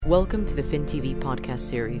Welcome to the FinTV podcast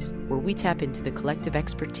series, where we tap into the collective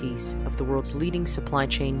expertise of the world's leading supply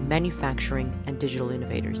chain, manufacturing, and digital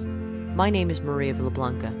innovators. My name is Maria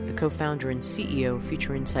Villablanca, the co-founder and CEO of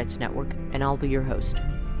Future Insights Network, and I'll be your host.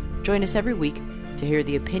 Join us every week to hear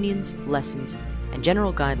the opinions, lessons, and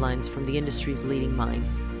general guidelines from the industry's leading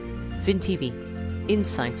minds. FinTV,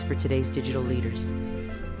 insights for today's digital leaders.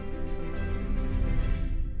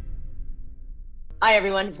 Hi,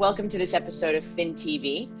 everyone. Welcome to this episode of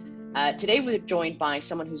FinTV. Today, we're joined by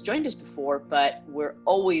someone who's joined us before, but we're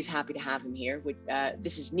always happy to have him here.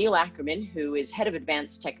 This is Neil Ackerman, who is Head of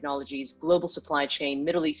Advanced Technologies, Global Supply Chain,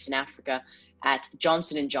 Middle East and Africa at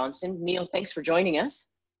Johnson & Johnson. Neil, thanks for joining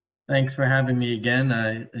us. Thanks for having me again.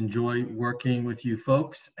 I enjoy working with you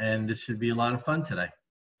folks, and this should be a lot of fun today.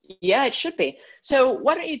 Yeah, it should be. So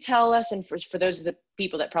why don't you tell us, and for those of the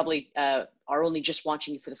people that probably are only just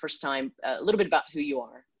watching you for the first time, a little bit about who you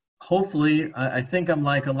are. Hopefully, I think I'm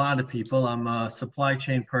like a lot of people. I'm a supply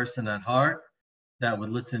chain person at heart that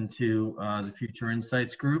would listen to the Future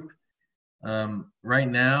Insights group. Right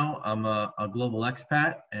now, I'm a global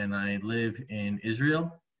expat, and I live in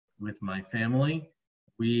Israel with my family.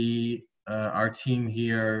 Our team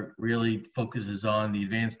here really focuses on the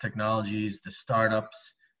advanced technologies, the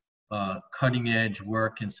startups, cutting edge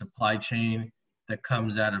work in supply chain that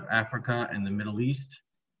comes out of Africa and the Middle East.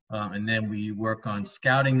 And then we work on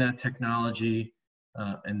scouting that technology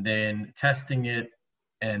and then testing it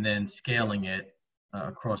and then scaling it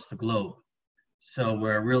across the globe. So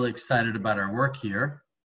we're really excited about our work here.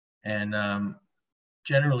 And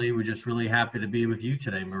generally, we're just really happy to be with you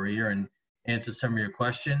today, Maria, and answer some of your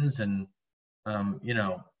questions. And,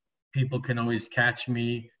 people can always catch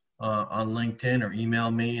me on LinkedIn or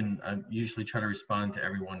email me, and I usually try to respond to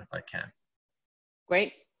everyone if I can.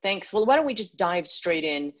 Great, thanks. Well, why don't we just dive straight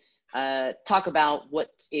in, talk about what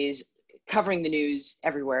is covering the news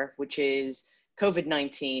everywhere, which is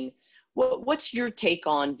COVID-19. What's your take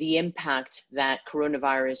on the impact that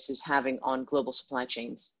coronavirus is having on global supply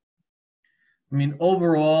chains? I mean,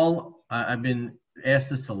 overall, I've been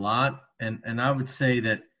asked this a lot, and I would say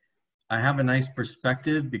that I have a nice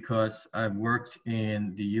perspective because I've worked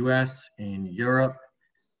in the US, in Europe,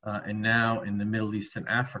 and now in the Middle East and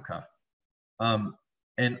Africa.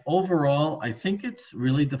 And overall, I think it's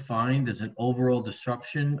really defined as an overall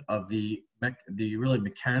disruption of the really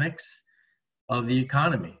mechanics of the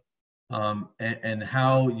economy and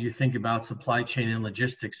how you think about supply chain and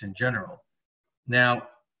logistics in general. Now,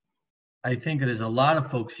 I think there's a lot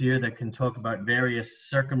of folks here that can talk about various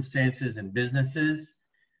circumstances and businesses.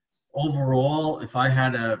 Overall, if I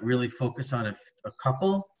had to really focus on a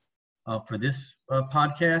couple for this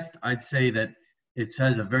podcast, I'd say that it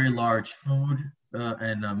has a very large food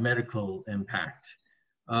and medical impact.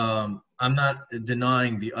 I'm not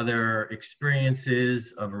denying the other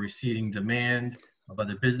experiences of a receding demand of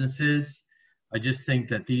other businesses. I just think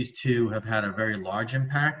that these two have had a very large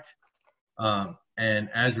impact. And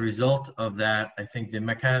as a result of that, I think the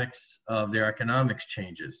mechanics of their economics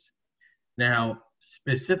changes. Now,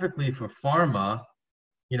 specifically for pharma,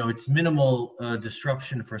 it's minimal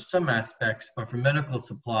disruption for some aspects, but for medical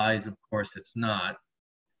supplies, of course, it's not.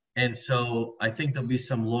 And so I think there'll be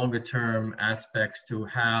some longer term aspects to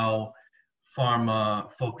how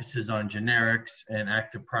pharma focuses on generics and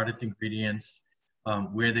active product ingredients,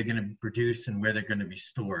 where they're going to be produced and where they're going to be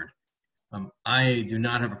stored. I do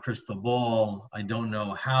not have a crystal ball. I don't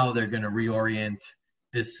know how they're going to reorient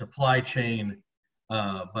this supply chain,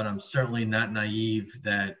 but I'm certainly not naive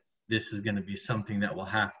that this is going to be something that will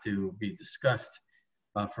have to be discussed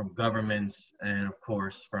from governments and, of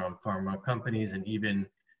course, from pharma companies and even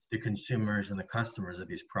the consumers and the customers of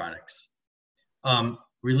these products.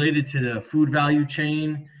 Related to the food value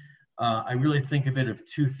chain, I really think of it of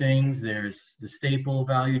two things. There's the staple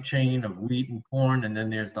value chain of wheat and corn, and then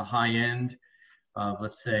there's the high end of,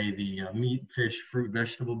 let's say, the meat, fish, fruit,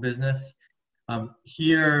 vegetable business.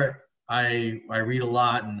 Here, I read a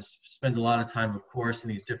lot and spend a lot of time, of course, in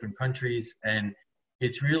these different countries, and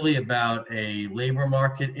it's really about a labor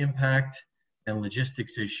market impact and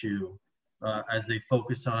logistics issue as they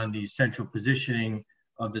focus on the central positioning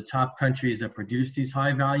of the top countries that produce these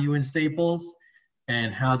high value and staples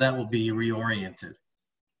and how that will be reoriented.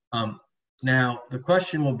 Now, the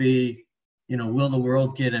question will be, will the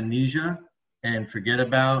world get amnesia and forget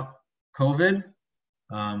about COVID?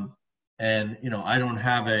 And, I don't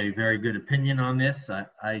have a very good opinion on this.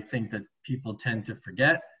 I think that people tend to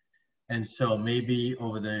forget. And so maybe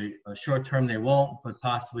over the short term they won't, but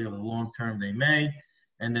possibly over the long term they may.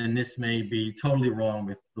 And then this may be totally wrong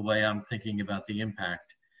with the way I'm thinking about the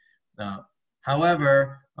impact.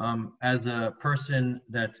 However, as a person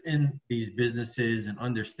that's in these businesses and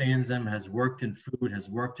understands them, has worked in food, has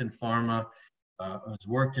worked in pharma, has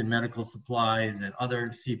worked in medical supplies and other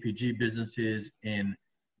CPG businesses in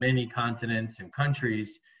many continents and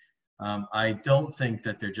countries, I don't think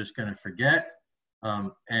that they're just going to forget.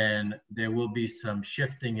 And there will be some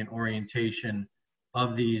shifting in orientation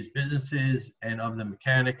of these businesses and of the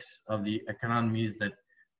mechanics of the economies that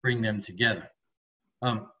bring them together.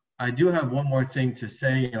 I do have one more thing to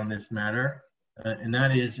say on this matter, and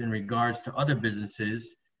that is in regards to other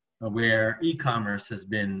businesses where e-commerce has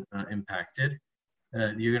been impacted.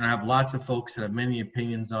 You're going to have lots of folks that have many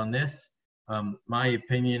opinions on this. My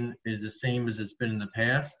opinion is the same as it's been in the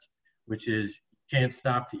past, which is you can't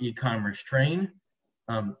stop the e-commerce train.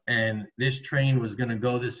 And this train was going to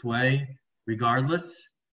go this way regardless.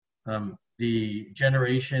 The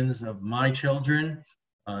generations of my children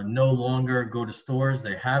no longer go to stores.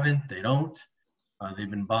 They haven't, they don't. They've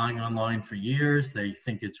been buying online for years. They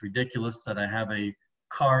think it's ridiculous that I have a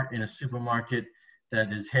cart in a supermarket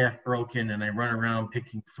that is half broken and I run around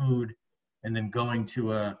picking food and then going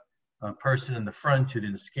to a person in the front who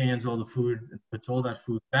then scans all the food and puts all that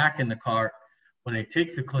food back in the cart. When I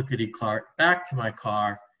take the clickety cart back to my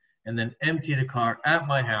car and then empty the cart at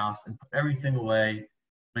my house and put everything away,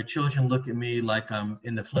 my children look at me like I'm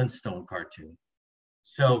in the Flintstone cartoon.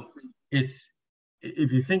 So it's,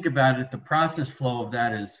 if you think about it, the process flow of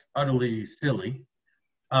that is utterly silly.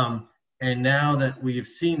 And now that we have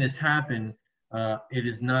seen this happen, it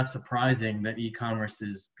is not surprising that e-commerce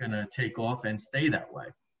is going to take off and stay that way.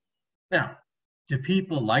 Now, do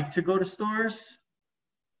people like to go to stores?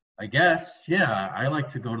 I guess, yeah, I like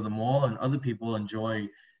to go to the mall and other people enjoy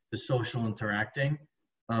the social interacting.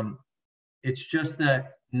 It's just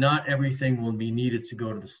that not everything will be needed to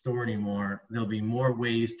go to the store anymore. There'll be more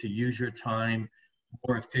ways to use your time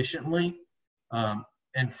more efficiently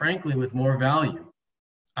and frankly with more value.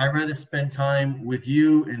 I'd rather spend time with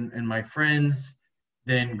you and my friends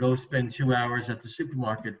than go spend 2 hours at the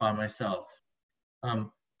supermarket by myself.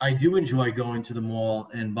 I do enjoy going to the mall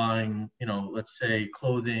and buying, you know, let's say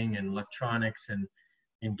clothing and electronics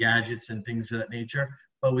and gadgets and things of that nature,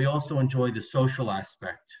 but we also enjoy the social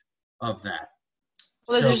aspect of that.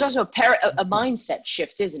 Well, so, there's also a mindset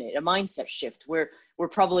shift, isn't it? A mindset shift where we're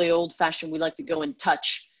probably old fashioned. We like to go and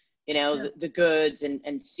touch, you know, yeah, the goods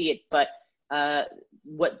and see it. But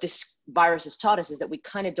what this virus has taught us is that we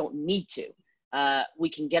kind of don't need to. We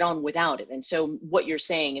can get on without it. And so what you're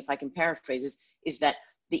saying, if I can paraphrase, is that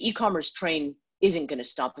the e-commerce train isn't going to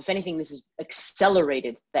stop. If anything, this has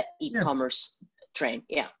accelerated that e-commerce train.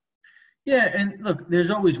 Yeah. Yeah, and look, there's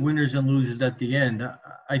always winners and losers at the end.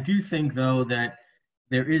 I do think, though, that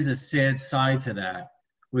there is a sad side to that,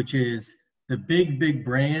 which is the big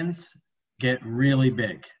brands get really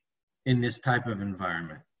big in this type of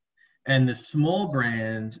environment. And the small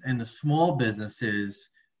brands and the small businesses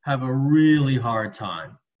have a really hard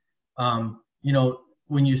time. You know,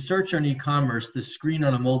 when you search on e-commerce, the screen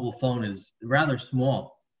on a mobile phone is rather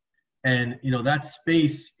small. And, you know, that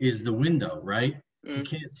space is the window, right? You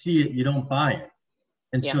can't see it, you don't buy it.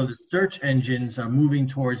 And so the search engines are moving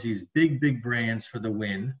towards these big brands for the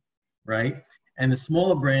win, right? And the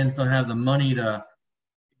smaller brands don't have the money to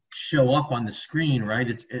show up on the screen,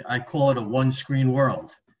 right? I call it a one-screen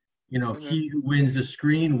world. You know, he who wins the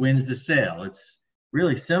screen wins the sale. It's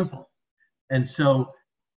really simple. And so,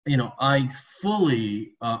 you know, I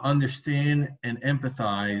fully understand and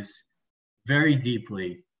empathize very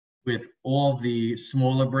deeply with all the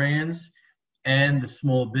smaller brands and the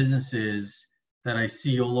small businesses that I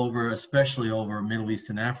see all over, especially over Middle East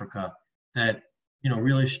and Africa, that, you know,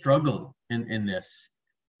 really struggle in this.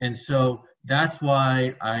 And so that's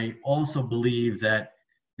why I also believe that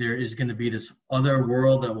there is going to be this other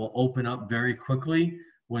world that will open up very quickly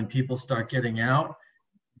when people start getting out.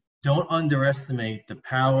 Don't underestimate the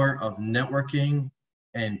power of networking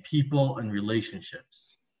and people and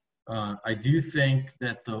relationships. I do think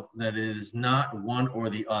that that it is not one or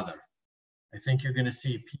the other. I think you're going to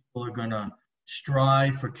see people are going to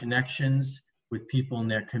strive for connections with people in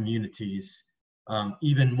their communities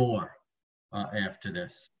even more after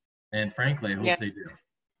this. And frankly, I hope they do.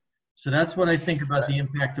 So that's what I think about the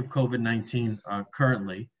impact of COVID-19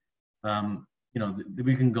 currently. You know,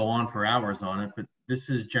 we can go on for hours on it, but this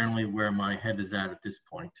is generally where my head is at this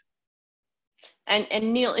point.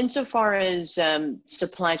 And Neil, insofar as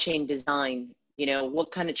supply chain design, you know,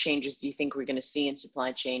 what kind of changes do you think we're going to see in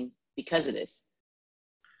supply chain because of this?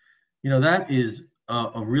 You know, that is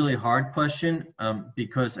a really hard question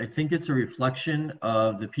because I think it's a reflection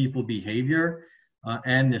of the people behavior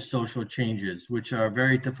and the social changes, which are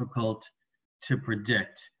very difficult to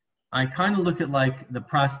predict. I kind of look at like the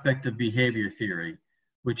prospect of behavior theory,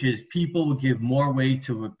 which is people will give more weight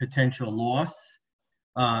to a potential loss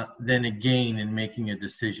than a gain in making a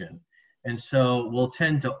decision. And so we'll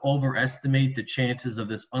tend to overestimate the chances of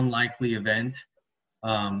this unlikely event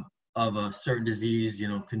of a certain disease,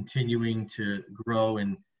 continuing to grow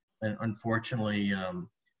and unfortunately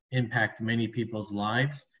impact many people's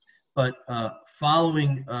lives. But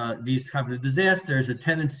following these types of disasters, a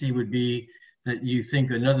tendency would be that you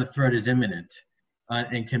think another threat is imminent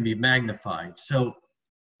and can be magnified. So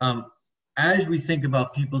as we think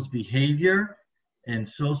about people's behavior and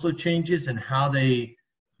social changes and how they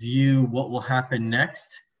view what will happen next,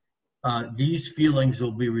 these feelings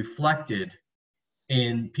will be reflected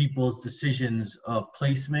in people's decisions of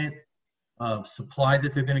placement, of supply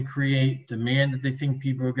that they're going to create, demand that they think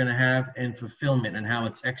people are going to have, and fulfillment and how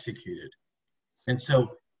it's executed. And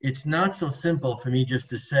so it's not so simple for me just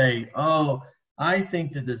to say, oh, I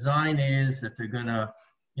think the design is that they're going to,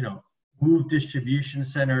 move distribution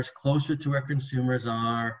centers closer to where consumers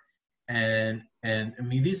are. And I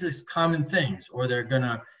mean, these are common things, or they're going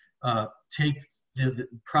to take the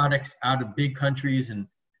products out of big countries and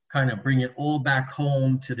kind of bring it all back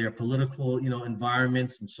home to their political,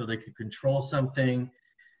 environments, and so they could control something.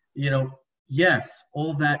 Yes,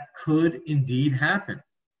 all that could indeed happen.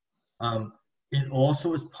 It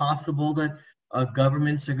also is possible that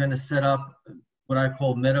governments are going to set up what I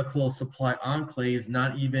call medical supply enclaves,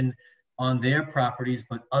 not even on their properties,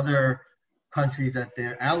 but other countries that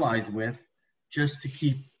they're allies with, just to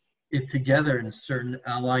keep it together in certain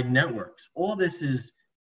allied networks. All this is,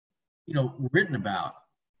 written about.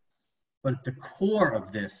 But at the core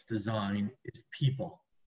of this design is people.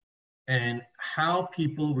 And how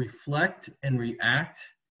people reflect and react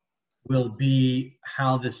will be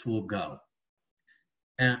how this will go.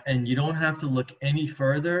 And you don't have to look any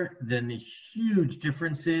further than the huge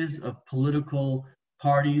differences of political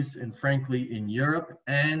parties, and frankly, in Europe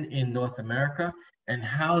and in North America, and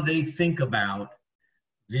how they think about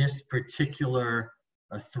this particular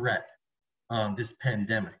threat, this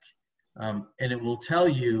pandemic. And it will tell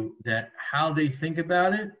you that how they think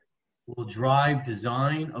about it will drive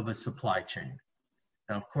design of a supply chain.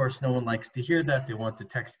 Now, of course, no one likes to hear that. They want the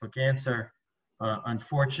textbook answer.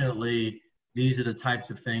 Unfortunately, these are the types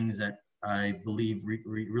of things that I believe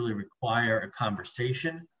really require a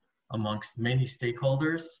conversation amongst many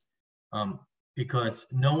stakeholders, because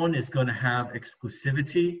no one is going to have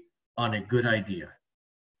exclusivity on a good idea.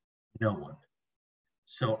 No one.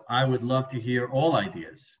 So I would love to hear all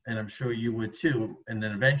ideas, and I'm sure you would too. And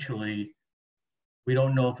then eventually, we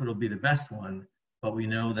don't know if it'll be the best one, but we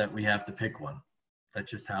know that we have to pick one.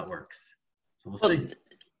 That's just how it works. So we'll see.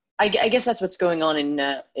 I guess that's what's going on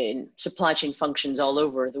in supply chain functions all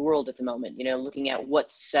over the world at the moment. Looking at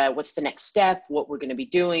what's the next step, what we're going to be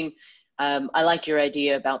doing. I like your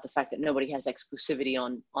idea about the fact that nobody has exclusivity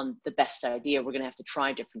on the best idea. We're going to have to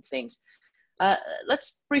try different things.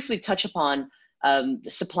 Let's briefly touch upon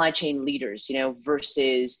the supply chain leaders,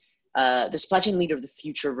 versus the supply chain leader of the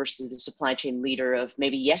future versus the supply chain leader of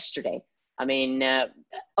maybe yesterday. I mean,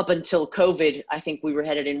 up until COVID, I think we were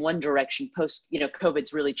headed in one direction. Post,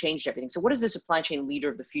 COVID's really changed everything. So what does the supply chain leader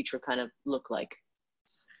of the future kind of look like?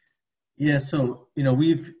 Yeah, so,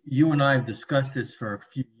 you and I have discussed this for a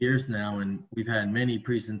few years now, and we've had many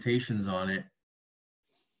presentations on it.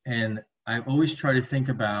 And I've always tried to think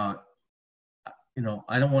about,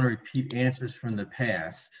 I don't want to repeat answers from the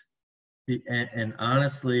past. And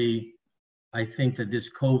honestly, I think that this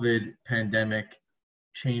COVID pandemic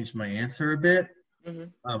changed my answer a bit.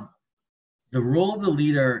 Mm-hmm. The role of the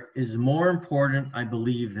leader is more important, I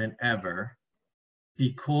believe, than ever,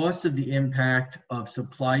 because of the impact of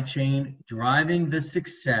supply chain driving the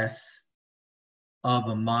success of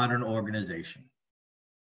a modern organization.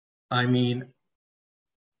 I mean,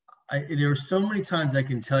 there are so many times I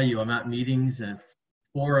can tell you, I'm at meetings and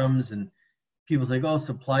forums, and people's like, oh,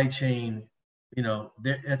 supply chain,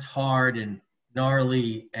 that's hard and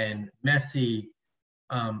gnarly and messy.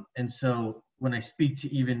 And so when I speak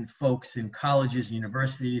to even folks in colleges and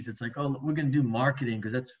universities, it's like, oh, we're going to do marketing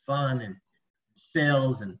because that's fun, and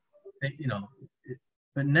sales, and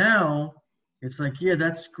but now it's like, yeah,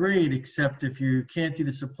 that's great, except if you can't do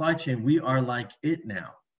the supply chain, we are like it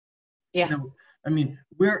now. Yeah. I mean,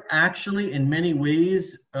 we're actually in many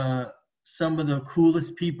ways some of the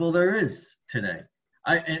coolest people there is today.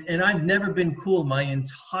 And I've never been cool my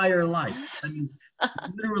entire life. I mean,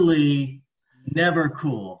 literally never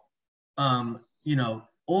cool.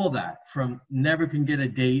 All that, from never can get a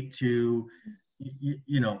date to,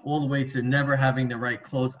 all the way to never having the right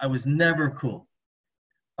clothes. I was never cool.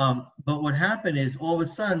 But what happened is all of a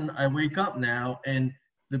sudden I wake up now and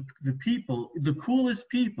the people, the coolest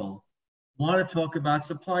people want to talk about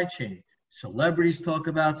supply chain. Celebrities talk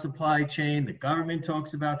about supply chain. The government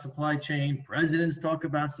talks about supply chain. Presidents talk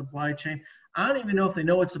about supply chain. I don't even know if they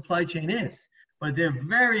know what supply chain is, but they're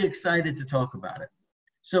very excited to talk about it.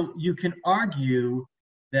 So you can argue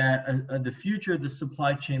that the future of the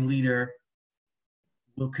supply chain leader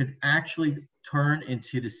could actually turn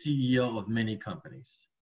into the CEO of many companies.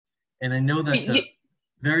 And I know that's a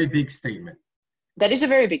very big statement. That is a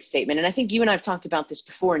very big statement. And I think you and I have talked about this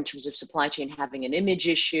before in terms of supply chain having an image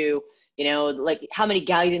issue. You know, like how many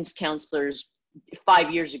guidance counselors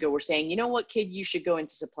 5 years ago were saying, you know what, kid, you should go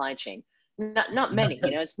into supply chain. Not many,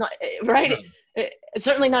 you know, it's not, right? It's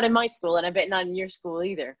certainly not in my school, and I bet not in your school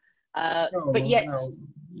either. But yet. No.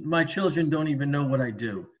 My children don't even know what I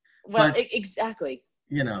do. Well, but, exactly.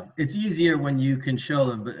 You know, it's easier when you can show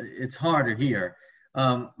them, but it's harder here.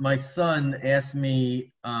 My son asked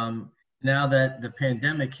me, now that the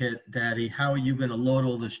pandemic hit, Daddy, how are you going to load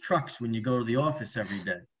all those trucks when you go to the office every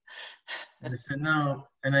day? And I said, no.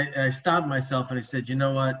 And I stopped myself and I said, you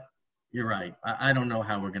know what? You're right. I don't know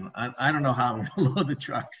how we're going to, I don't know how we're going to load the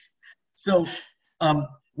trucks. So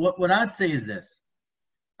what I'd say is this.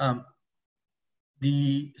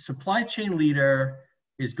 The supply chain leader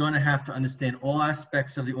is going to have to understand all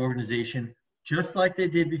aspects of the organization, just like they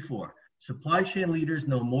did before. Supply chain leaders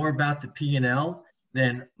know more about the P&L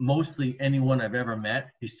than mostly anyone I've ever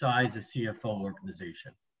met besides a CFO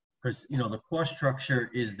organization. Because, you know, the cost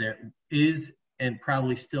structure is and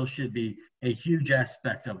probably still should be a huge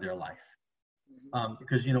aspect of their life.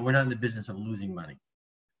 Because, you know, we're not in the business of losing money.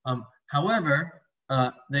 However,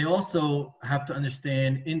 they also have to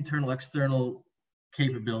understand internal, external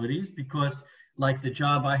capabilities, because like the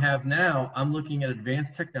job I have now, I'm looking at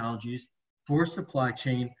advanced technologies for supply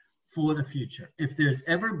chain for the future. If there's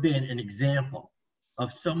ever been an example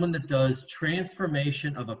of someone that does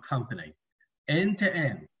transformation of a company end to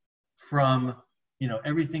end, from, you know,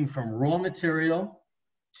 everything from raw material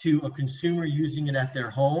to a consumer using it at their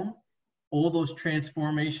home, all those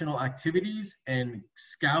transformational activities and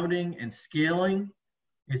scouting and scaling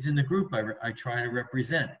is in the group I try to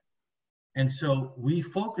represent. And so we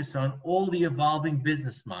focus on all the evolving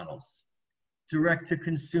business models, direct to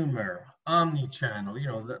consumer, omni-channel, you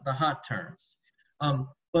know, the hot terms,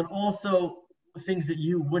 but also things that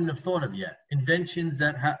you wouldn't have thought of yet, inventions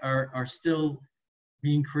that are still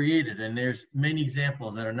being created. And there's many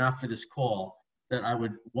examples that are not for this call that I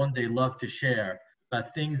would one day love to share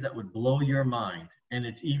about things that would blow your mind. And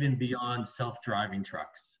it's even beyond self-driving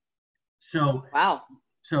trucks. So, wow.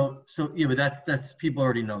 So yeah, but that's people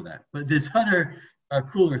already know that. But there's other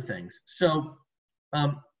cooler things. So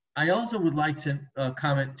I also would like to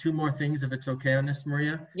comment two more things, if it's okay on this,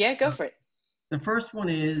 Maria. Yeah, go for it. The first one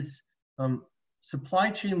is supply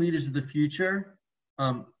chain leaders of the future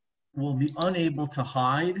will be unable to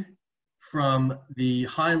hide from the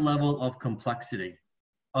high level of complexity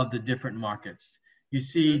of the different markets. You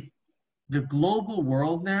see, the global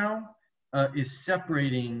world now is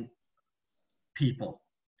separating people,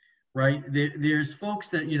 right? There's folks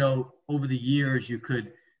that, you know, over the years you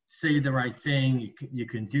could say the right thing, you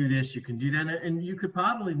can do this, you can do that, and you could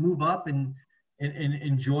probably move up and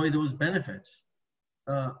enjoy those benefits.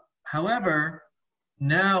 However,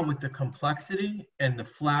 now with the complexity and the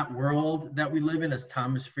flat world that we live in, as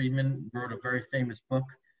Thomas Friedman wrote a very famous book,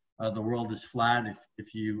 The World is Flat,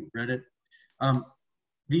 if you read it,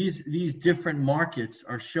 these different markets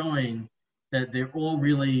are showing that they're all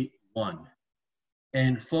really one.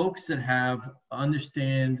 And folks that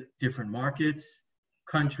understand different markets,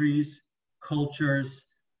 countries, cultures,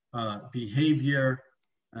 behavior,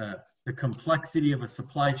 the complexity of a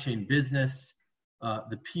supply chain business,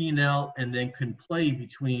 the P&L, and then can play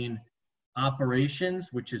between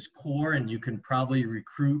operations, which is core, and you can probably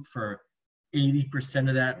recruit for 80%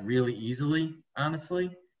 of that really easily,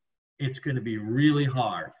 honestly. It's going to be really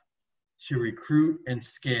hard to recruit and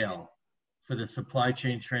scale for the supply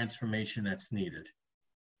chain transformation that's needed.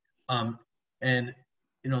 And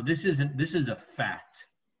you know, this is a fact.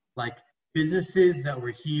 Like, businesses that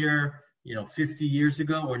were here, you know, 50 years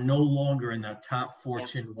ago are no longer in the top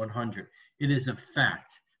Fortune 100. It is a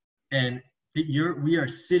fact. And we are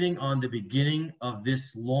sitting on the beginning of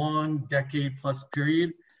this long decade plus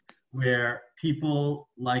period where people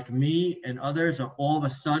like me and others are all of a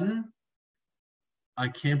sudden, I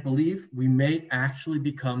can't believe, we may actually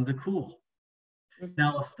become the cool.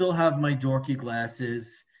 Now, I'll still have my dorky glasses,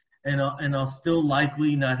 and I'll still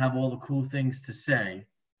likely not have all the cool things to say.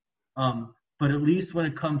 But at least when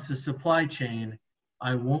it comes to supply chain,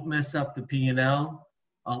 I won't mess up the P&L.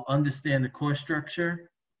 I'll understand the cost structure.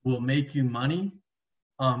 We'll make you money.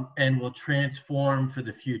 and will transform for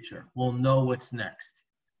the future. We'll know what's next.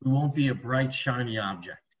 We won't be a bright, shiny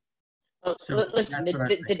object. Well, So listen, that's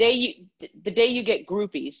what I think. the day you get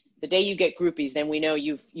groupies, then we know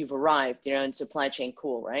you've arrived, in supply chain.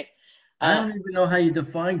 Cool, right? I don't even know how you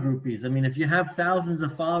define groupies. I mean, if you have thousands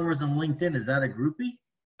of followers on LinkedIn, is that a groupie?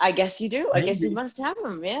 I guess you do. Maybe. I guess you must have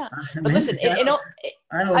them. Yeah. But Maybe. listen, I don't know.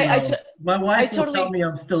 My wife will tell me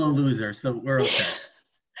I'm still a loser, so we're okay.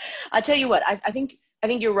 I'll tell you what, I think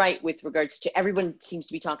you're right with regards to everyone seems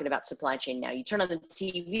to be talking about supply chain now. You turn on the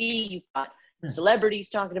TV, you've got celebrities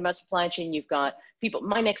talking about supply chain. You've got people,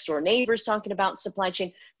 my next door neighbors talking about supply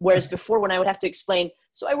chain. Whereas before, when I would have to explain,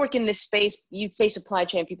 so I work in this space, you'd say supply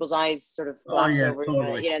chain, people's eyes sort of gloss over.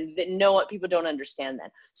 Totally. And know what people don't understand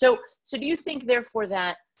that. So do you think therefore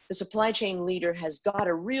that the supply chain leader has got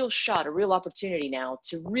a real shot, a real opportunity now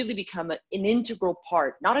to really become an integral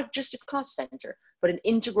part, not just a cost center, but an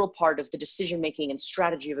integral part of the decision-making and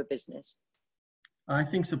strategy of a business? I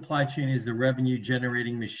think supply chain is the revenue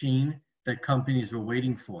generating machine that companies were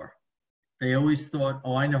waiting for. They always thought,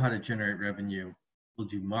 oh, I know how to generate revenue. We'll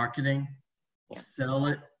do marketing, we'll sell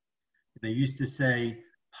it. They used to say,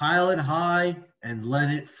 pile it high and let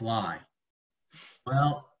it fly.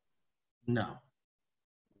 Well, no.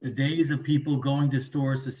 The days of people going to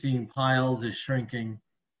stores to seeing piles is shrinking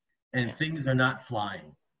and things are not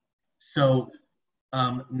flying. So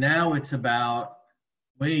now it's about,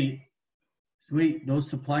 wait, sweet, those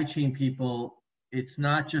supply chain people, it's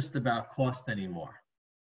not just about cost anymore.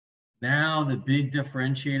 Now the big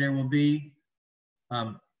differentiator will be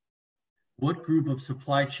what group of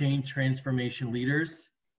supply chain transformation leaders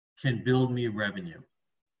can build me revenue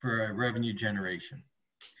for a revenue generation.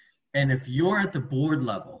 And if you're at the board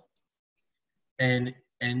level and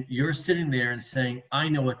you're sitting there and saying, I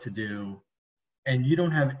know what to do, and you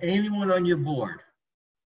don't have anyone on your board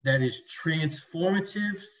that is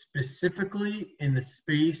transformative specifically in the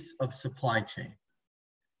space of supply chain.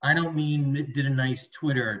 I don't mean did a nice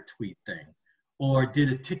Twitter tweet thing or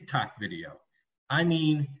did a TikTok video. I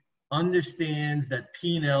mean, understands that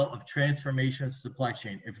P&L of transformation of supply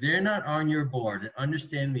chain. If they're not on your board and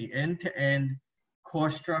understand the end-to-end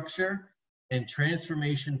cost structure and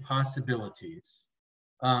transformation possibilities,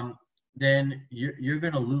 then you're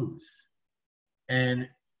going to lose. And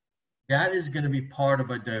that is going to be part of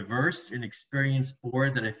a diverse and experienced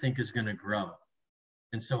board that I think is going to grow.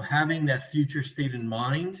 And so having that future state in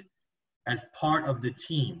mind as part of the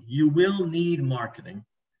team, you will need marketing,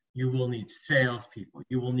 you will need salespeople,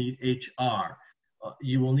 you will need HR,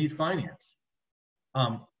 you will need finance.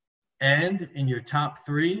 And in your top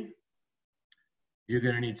three, you're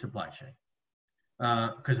going to need supply chain.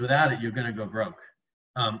 Because without it, you're going to go broke.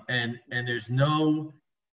 And there's no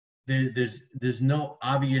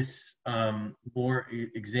obvious more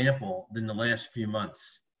example than the last few months.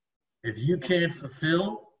 If you can't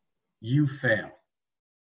fulfill, you fail.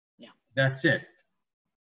 Yeah, that's it.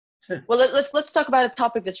 Well, let's talk about a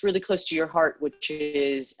topic that's really close to your heart, which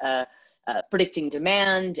is predicting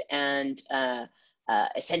demand and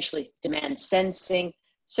essentially demand sensing.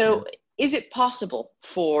 So, is it possible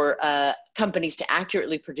for companies to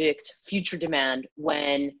accurately predict future demand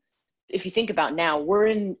when, if you think about now, we're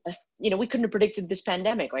in, we couldn't have predicted this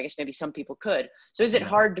pandemic, or I guess maybe some people could. So is it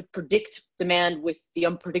hard to predict demand with the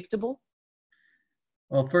unpredictable?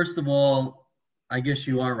 Well, first of all, I guess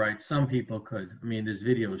you are right. Some people could. I mean, there's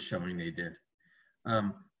videos showing they did.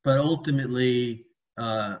 But ultimately,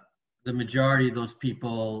 the majority of those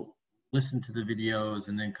people listened to the videos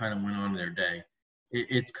and then kind of went on their day.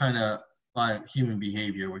 It's kind of by human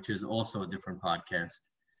behavior, which is also a different podcast.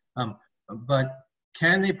 But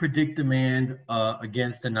can they predict demand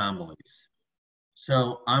against anomalies?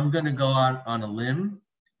 So I'm going to go out on a limb,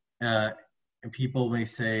 and people may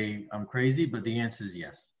say I'm crazy, but the answer is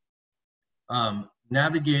yes.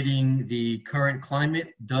 Navigating the current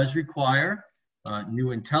climate does require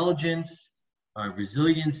new intelligence,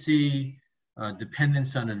 resiliency,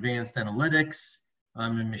 dependence on advanced analytics,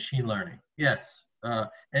 and machine learning. Yes.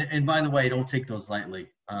 And by the way, don't take those lightly.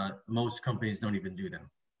 Most companies don't even do them.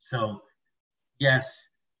 So yes,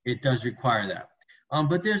 it does require that.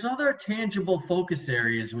 But there's other tangible focus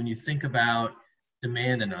areas when you think about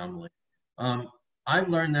demand anomaly. I've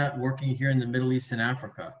learned that working here in the Middle East and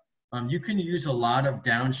Africa, you can use a lot of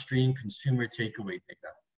downstream consumer takeaway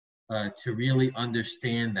data to really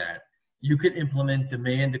understand that. You could implement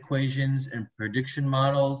demand equations and prediction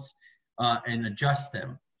models and adjust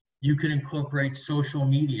them. You could incorporate social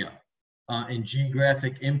media and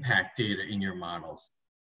geographic impact data in your models.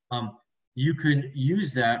 You can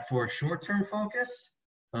use that for a short-term focus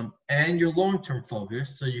and your long-term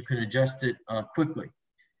focus so you can adjust it quickly.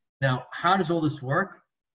 Now, how does all this work?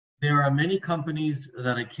 there are many companies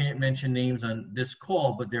that I can't mention names on this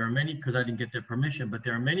call, but there are many, because I didn't get their permission, but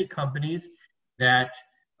there are many companies that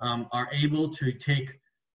are able to take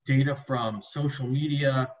data from social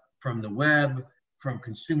media, from the web, from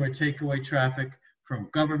consumer takeaway traffic, from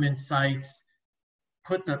government sites,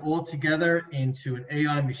 put that all together into an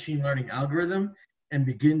AI machine learning algorithm and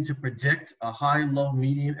begin to predict a high, low,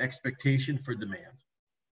 medium expectation for demand.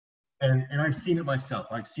 And I've seen it myself.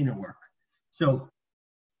 I've seen it work. So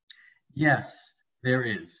yes, there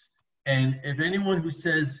is. And if anyone who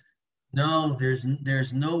says, no,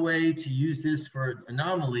 there's no way to use this for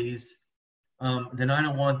anomalies, then I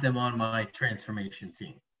don't want them on my transformation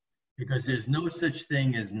team, because there's no such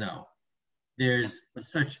thing as no. There's a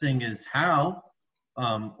such thing as how,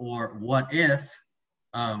 or what if,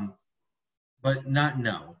 but not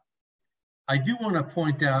no. I do want to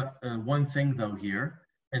point out one thing though here,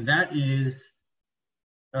 and that is,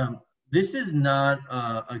 this is not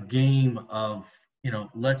a game of,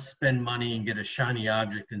 let's spend money and get a shiny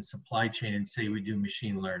object in supply chain and say we do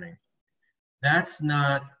machine learning. That's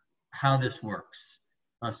not how this works.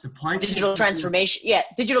 Supply chain digital transformation,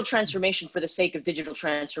 digital transformation for the sake of digital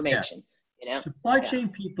transformation. Supply chain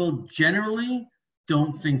people generally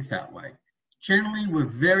don't think that way. Generally, we're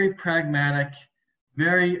very pragmatic,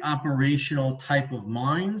 very operational type of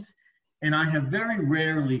minds, and I have very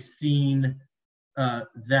rarely seen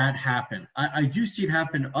that happen. I do see it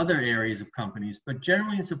happen in other areas of companies, but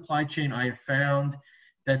generally in supply chain, I have found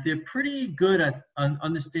that they're pretty good at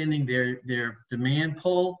understanding their demand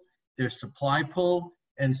pull, their supply pull,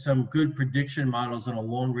 and some good prediction models on a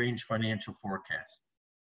long-range financial forecast.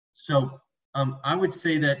 So I would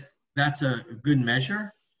say that that's a good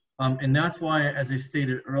measure. And that's why, as I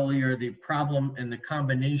stated earlier, the problem and the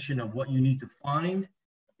combination of what you need to find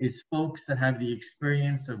is folks that have the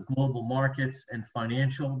experience of global markets and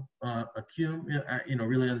financial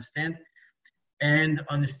really understand, and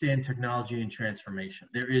understand technology and transformation.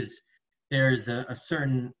 There is a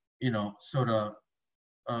certain, sort of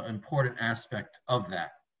important aspect of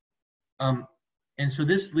that. And so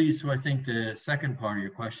this leads to, I think, the second part of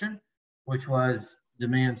your question, which was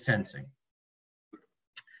demand sensing.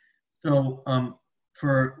 So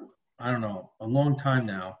for, I don't know, a long time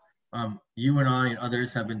now, you and I and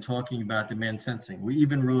others have been talking about demand sensing. We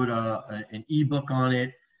even wrote an ebook on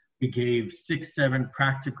it. We gave 6-7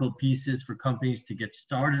 practical pieces for companies to get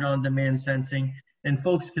started on demand sensing. And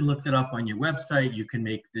folks can look that up on your website. You can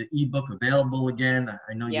make the ebook available again.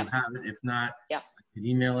 I know you have it. If not, I can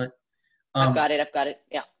email it. I've got it.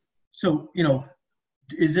 Yeah. So,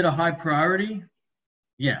 is it a high priority?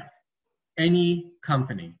 Yeah. Any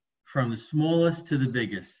company, from the smallest to the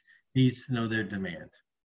biggest, needs to know their demand.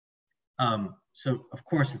 So of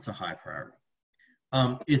course it's a high priority.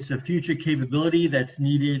 It's a future capability that's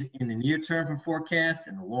needed in the near term for forecasts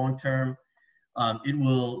and the long term.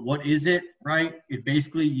 What is it, right? It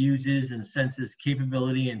basically uses and senses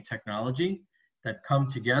capability and technology that come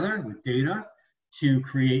together with data to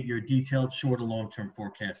create your detailed short and long-term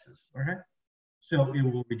forecasts, okay? So it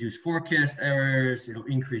will reduce forecast errors, it'll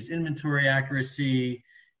increase inventory accuracy,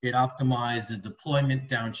 it optimizes the deployment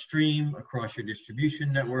downstream across your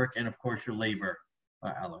distribution network, and of course your labor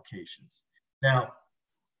allocations. Now,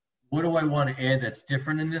 what do I want to add that's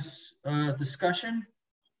different in this discussion?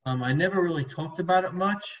 I never really talked about it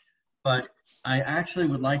much, but I actually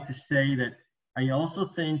would like to say that I also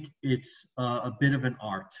think it's a bit of an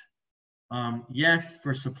art. Yes,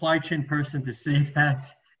 for a supply chain person to say that,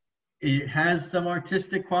 it has some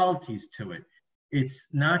artistic qualities to it. It's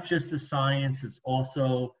not just a science, it's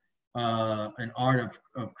also an art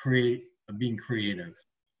of being creative.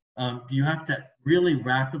 You have to really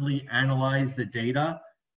rapidly analyze the data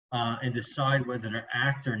and decide whether to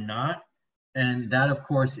act or not. And that, of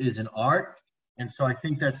course, is an art. And so I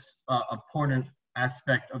think that's an important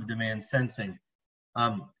aspect of demand sensing.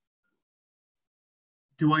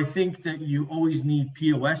 Do I think that you always need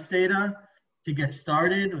POS data to get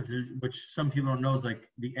started, which some people don't know is like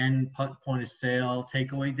the end point of sale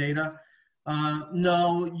takeaway data?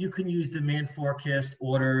 No, you can use demand forecast,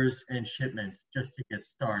 orders, and shipments just to get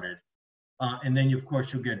started. And then, of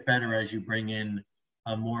course, you'll get better as you bring in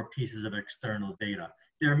more pieces of external data.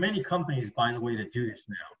 There are many companies, by the way, that do this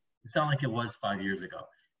now. It's not like it was 5 years ago.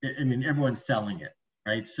 I mean, everyone's selling it,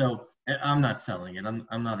 right? So I'm not selling it.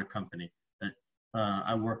 I'm not a company that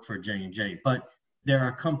I work for J&J, but there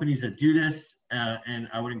are companies that do this, and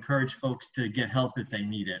I would encourage folks to get help if they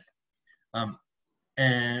need it.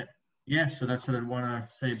 And yeah, so that's what I'd want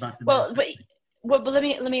to say about demand sensing. But let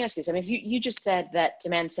me ask you this. I mean, you just said that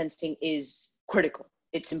demand sensing is critical.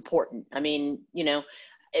 It's important. I mean,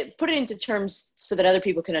 put it into terms so that other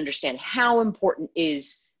people can understand. How important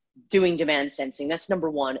is doing demand sensing? That's number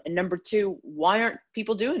one. And number two, why aren't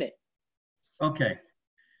people doing it? Okay.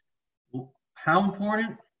 How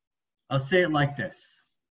important? I'll say it like this.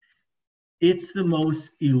 It's the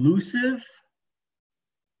most elusive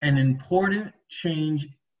and important change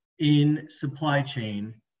in supply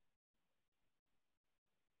chain,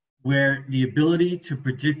 where the ability to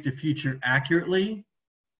predict the future accurately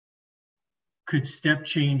could step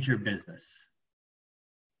change your business.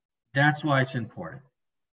 That's why it's important.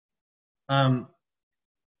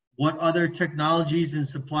 What other technologies in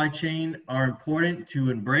supply chain are important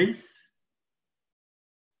to embrace?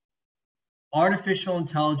 Artificial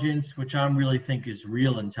intelligence, which I really think is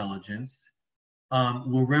real intelligence,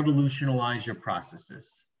 will revolutionize your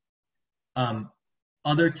processes.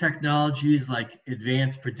 Other technologies like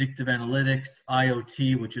advanced predictive analytics,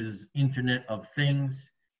 IoT, which is Internet of Things,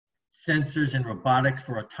 sensors and robotics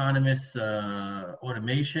for autonomous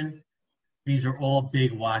automation. These are all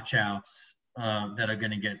big watch outs that are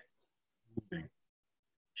going to get moving.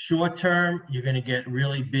 Short term, you're going to get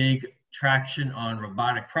really big traction on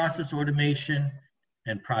robotic process automation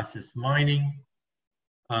and process mining.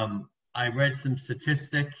 I read some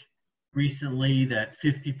statistic recently that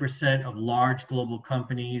 50% of large global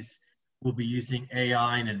companies will be using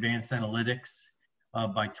AI and advanced analytics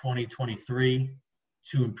by 2023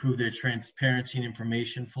 to improve their transparency and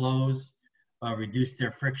information flows, reduce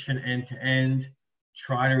their friction end to end,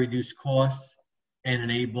 try to reduce costs, and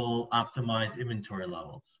enable optimized inventory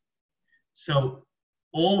levels. So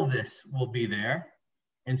all of this will be there.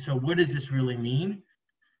 And so what does this really mean?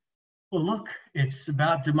 Well, look, it's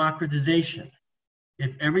about democratization.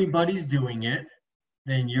 If everybody's doing it,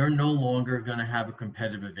 then you're no longer going to have a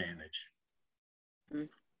competitive advantage. Mm-hmm.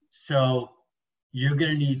 So you're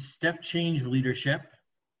going to need step change leadership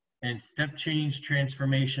and step change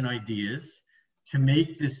transformation ideas to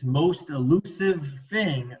make this most elusive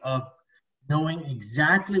thing of knowing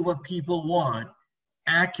exactly what people want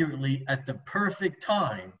accurately at the perfect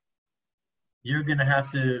time. You're going to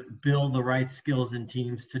have to build the right skills and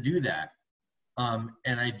teams to do that.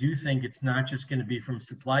 And I do think it's not just going to be from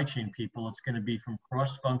supply chain people, it's going to be from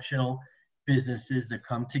cross-functional businesses that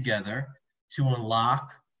come together to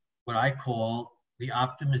unlock what I call the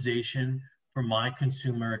optimization for my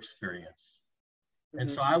consumer experience. Mm-hmm.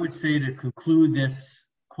 And so I would say, to conclude this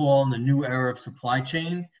call in the new era of supply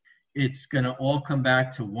chain, it's going to all come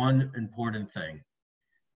back to one important thing.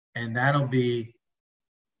 And that'll be,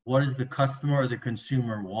 what does the customer or the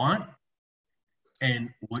consumer want? And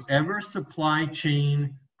whatever supply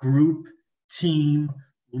chain group, team,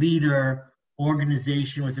 leader,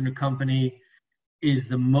 organization within a company is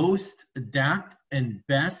the most adept and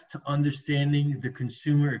best to understanding the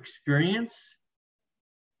consumer experience,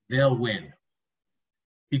 they'll win.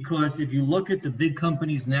 Because if you look at the big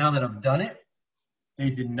companies now that have done it, they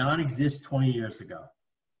did not exist 20 years ago.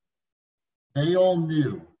 They all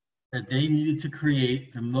knew that they needed to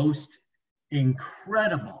create the most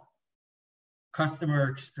incredible customer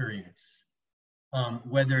experience,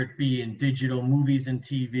 whether it be in digital movies and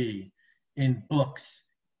TV, in books,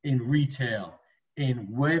 in retail, in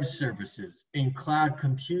web services, in cloud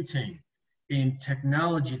computing, in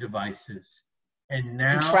technology devices, and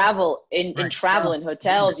now in travel, in travel, in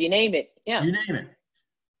hotels, you name it. Yeah, you name it.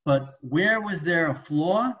 But where was there a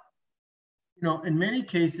flaw? You know, in many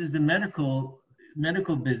cases, the medical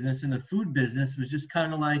business and the food business was just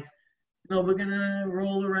kind of like, you know, we're gonna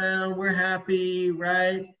roll around, we're happy,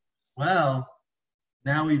 right? Well,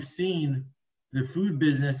 now we've seen the food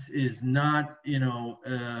business is not,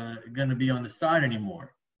 gonna be on the side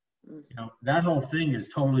anymore. You know, that whole thing is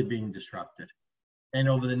totally being disrupted. And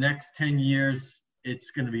over the next 10 years,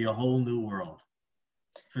 it's gonna be a whole new world.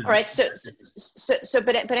 All right,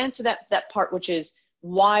 but answer that part, which is,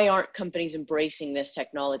 why aren't companies embracing this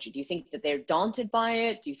technology? Do you think that they're daunted by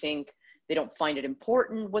it? Do you think they don't find it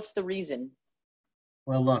important? What's the reason?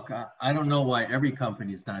 Well, look, I don't know why every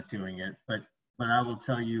company is not doing it, but I will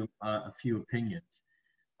tell you a few opinions.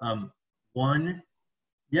 One,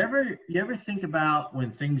 you ever think about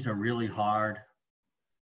when things are really hard?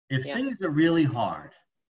 If things are really hard,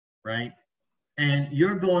 right, and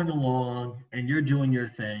you're going along and you're doing your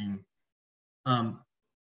thing,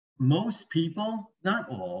 most people, not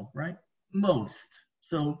all, right? Most,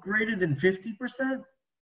 so greater than 50%,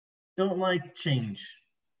 don't like change,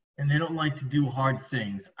 and they don't like to do hard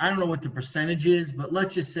things. I don't know what the percentage is, but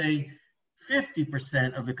let's just say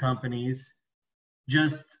 50% of the companies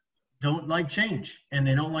just don't like change, and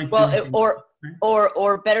they don't like doing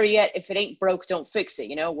or better yet, if it ain't broke, don't fix it.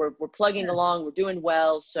 You know, we're plugging along, we're doing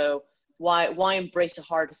well, so why embrace a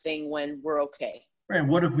hard thing when we're okay? Right.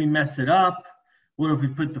 What if we mess it up? What if we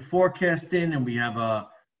put the forecast in and we have a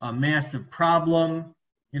a massive problem.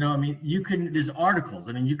 You know, I mean, there's articles.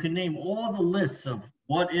 I mean, you can name all the lists of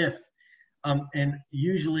what if. And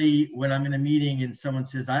usually when I'm in a meeting and someone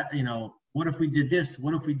says, what if we did this?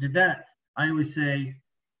 What if we did that? I always say,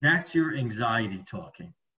 that's your anxiety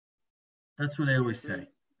talking. That's what I always say.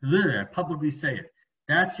 Literally, I publicly say it.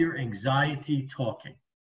 That's your anxiety talking.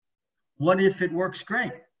 What if it works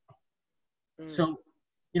great? So,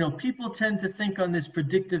 people tend to think on this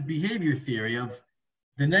predictive behavior theory of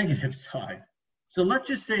the negative side. So let's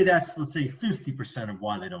just say let's say 50% of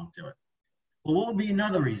why they don't do it. Well, what would be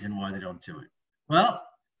another reason why they don't do it? Well,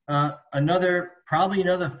 probably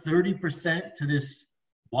another 30% to this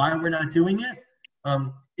why we're not doing it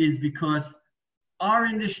is because our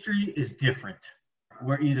industry is different.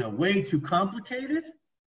 We're either way too complicated,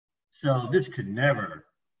 so this could never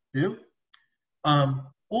do,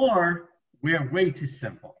 or we're way too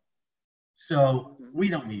simple. So we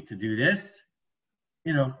don't need to do this.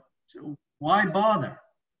 So why bother?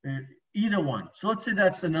 Either one. So let's say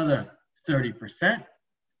that's another 30%.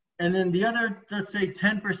 And then the other, let's say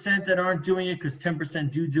 10% that aren't doing it, because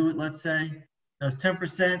 10% do it, let's say. Those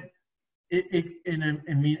 10%,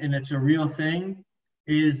 and it's a real thing,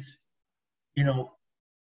 is, they don't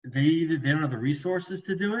have the resources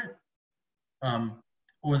to do it,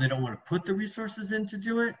 or they don't want to put the resources in to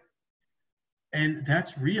do it. And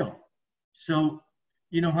that's real. So,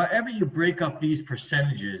 however you break up these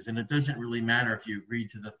percentages, and it doesn't really matter if you agree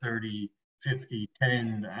to the 30, 50,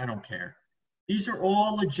 10, I don't care. These are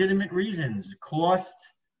all legitimate reasons. Cost,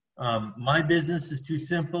 my business is too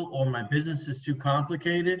simple, or my business is too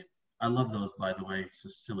complicated. I love those, by the way. It's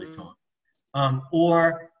just silly talk.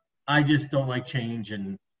 Or I just don't like change,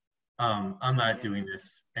 and I'm not doing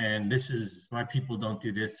this. And my people don't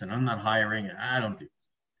do this, and I'm not hiring, and I don't do this.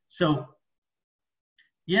 So,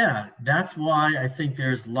 yeah, that's why I think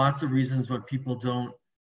there's lots of reasons why people don't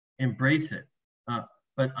embrace it.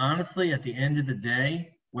 But honestly, at the end of the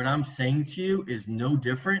day, what I'm saying to you is no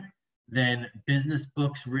different than business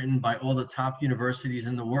books written by all the top universities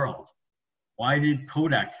in the world. Why did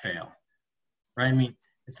Kodak fail? Right? I mean,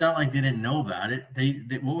 it's not like they didn't know about it.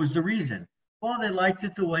 What was the reason? Well, they liked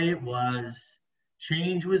it the way it was.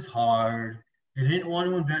 Change was hard. They didn't want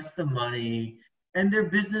to invest the money, and their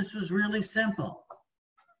business was really simple.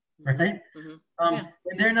 Right? And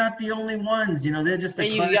they're not the only ones, they're just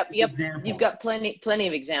a classic example. You've got plenty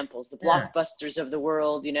of examples. The Blockbusters of the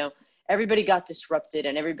world, everybody got disrupted,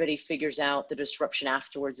 and everybody figures out the disruption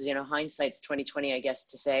afterwards. Hindsight's 2020, I guess,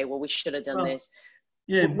 to say, well, we should have done this.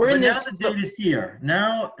 Yeah, now the data's here.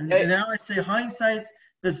 Now I say hindsight,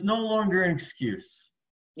 that's no longer an excuse.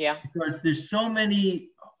 Yeah. Because there's so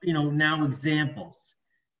many, now examples,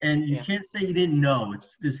 and you can't say you didn't know.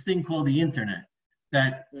 It's this thing called the internet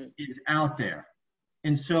that is out there.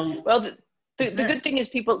 And so, well, the good thing is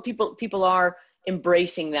people are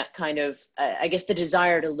embracing that kind of, I guess, the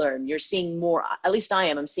desire to learn. You're seeing more, at least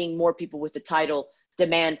I'm seeing more people with the title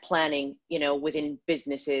demand planning, within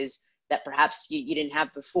businesses that perhaps you didn't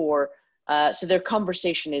have before. So their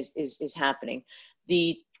conversation is happening.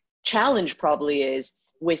 The challenge probably is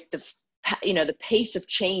with the pace of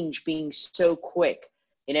change being so quick.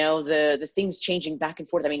 The things changing back and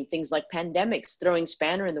forth. I mean, things like pandemics throwing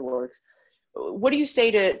spanner in the works. What do you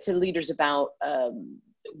say to leaders about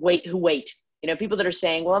wait? People that are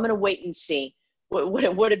saying, well, I'm going to wait and see.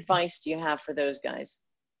 What advice do you have for those guys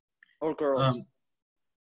or girls?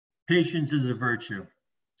 Patience is a virtue.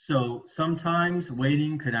 So sometimes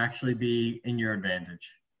waiting could actually be in your advantage.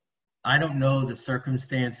 I don't know the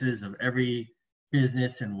circumstances of every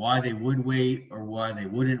business and why they would wait or why they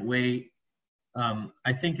wouldn't wait.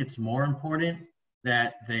 I think it's more important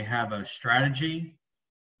that they have a strategy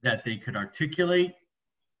that they could articulate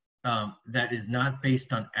that is not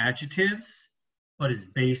based on adjectives, but is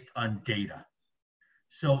based on data.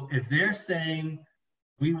 So if they're saying,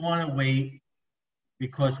 we want to wait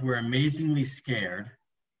because we're amazingly scared,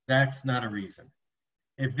 that's not a reason.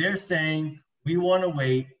 If they're saying, we want to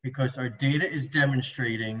wait because our data is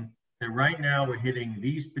demonstrating that right now we're hitting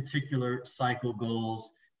these particular cycle goals,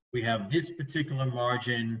 we have this particular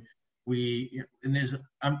margin. There's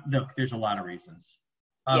a lot of reasons.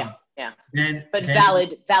 Valid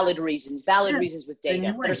reasons with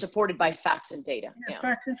data that are supported by facts and data.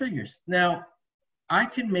 Facts and figures. Now, I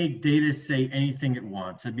can make data say anything it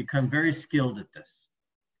wants. I've become very skilled at this.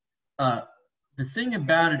 The thing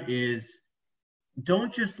about it is,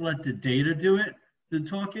 don't just let the data do it, the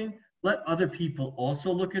talking. Let other people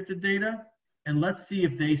also look at the data, and let's see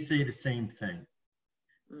if they say the same thing.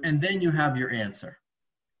 And then you have your answer.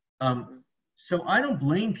 So I don't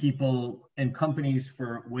blame people and companies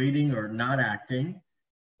for waiting or not acting.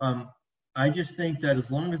 I just think that as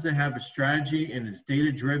long as they have a strategy and it's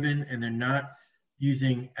data driven and they're not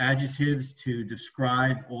using adjectives to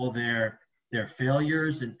describe all their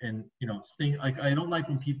failures and you know, thing like, I don't like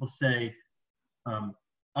when people say,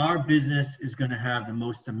 our business is going to have the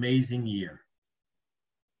most amazing year.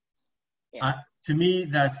 Yeah. To me,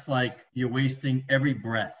 that's like you're wasting every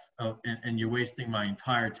breath and you're wasting my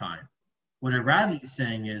entire time. What I'd rather be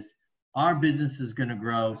saying is our business is going to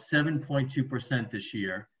grow 7.2% this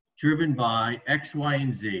year, driven by X, Y,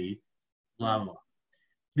 and Z, blah, blah.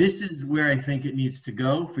 This is where I think it needs to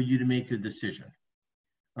go for you to make the decision.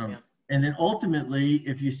 And then ultimately,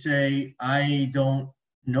 if you say, I don't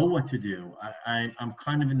know what to do, I'm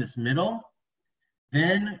kind of in this middle,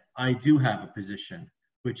 then I do have a position,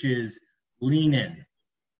 which is lean in.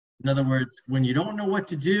 In other words, when you don't know what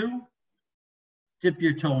to do, dip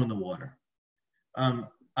your toe in the water.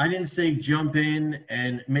 I didn't say jump in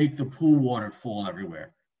and make the pool water fall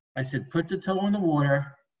everywhere. I said, put the toe in the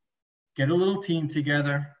water, get a little team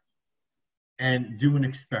together, and do an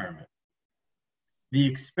experiment. The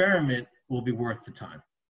experiment will be worth the time.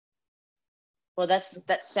 Well, that's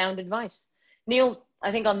sound advice. Neil,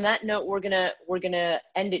 I think on that note, we're gonna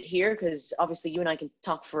end it here, because obviously you and I can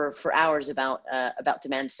talk for hours about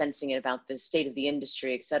demand sensing and about the state of the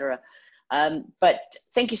industry, et cetera. But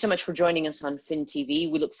thank you so much for joining us on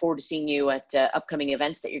FinTV. We look forward to seeing you at upcoming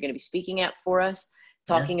events that you're going to be speaking at for us,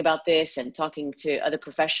 talking about this and talking to other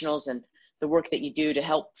professionals and the work that you do to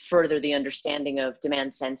help further the understanding of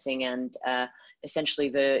demand sensing and essentially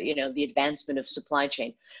the advancement of supply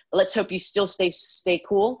chain. But let's hope you still stay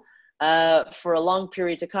cool for a long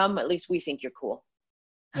period to come. At least we think you're cool.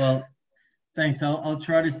 Well, thanks. I'll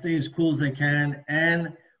try to stay as cool as I can,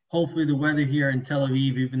 and hopefully the weather here in Tel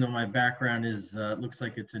Aviv, even though my background is looks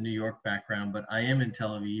like it's a New York background, but I am in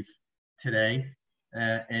Tel Aviv today,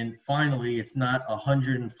 and finally it's not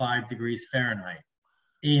 105 degrees Fahrenheit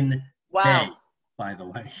in May, by the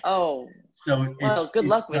way. Oh, so well, good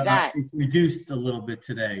luck with that. It's reduced a little bit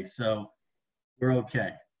today, so we're okay.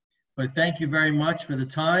 But thank you very much for the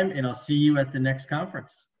time, and I'll see you at the next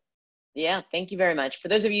conference. Yeah, thank you very much. For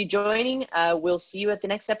those of you joining, we'll see you at the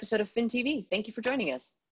next episode of FinTV. Thank you for joining us.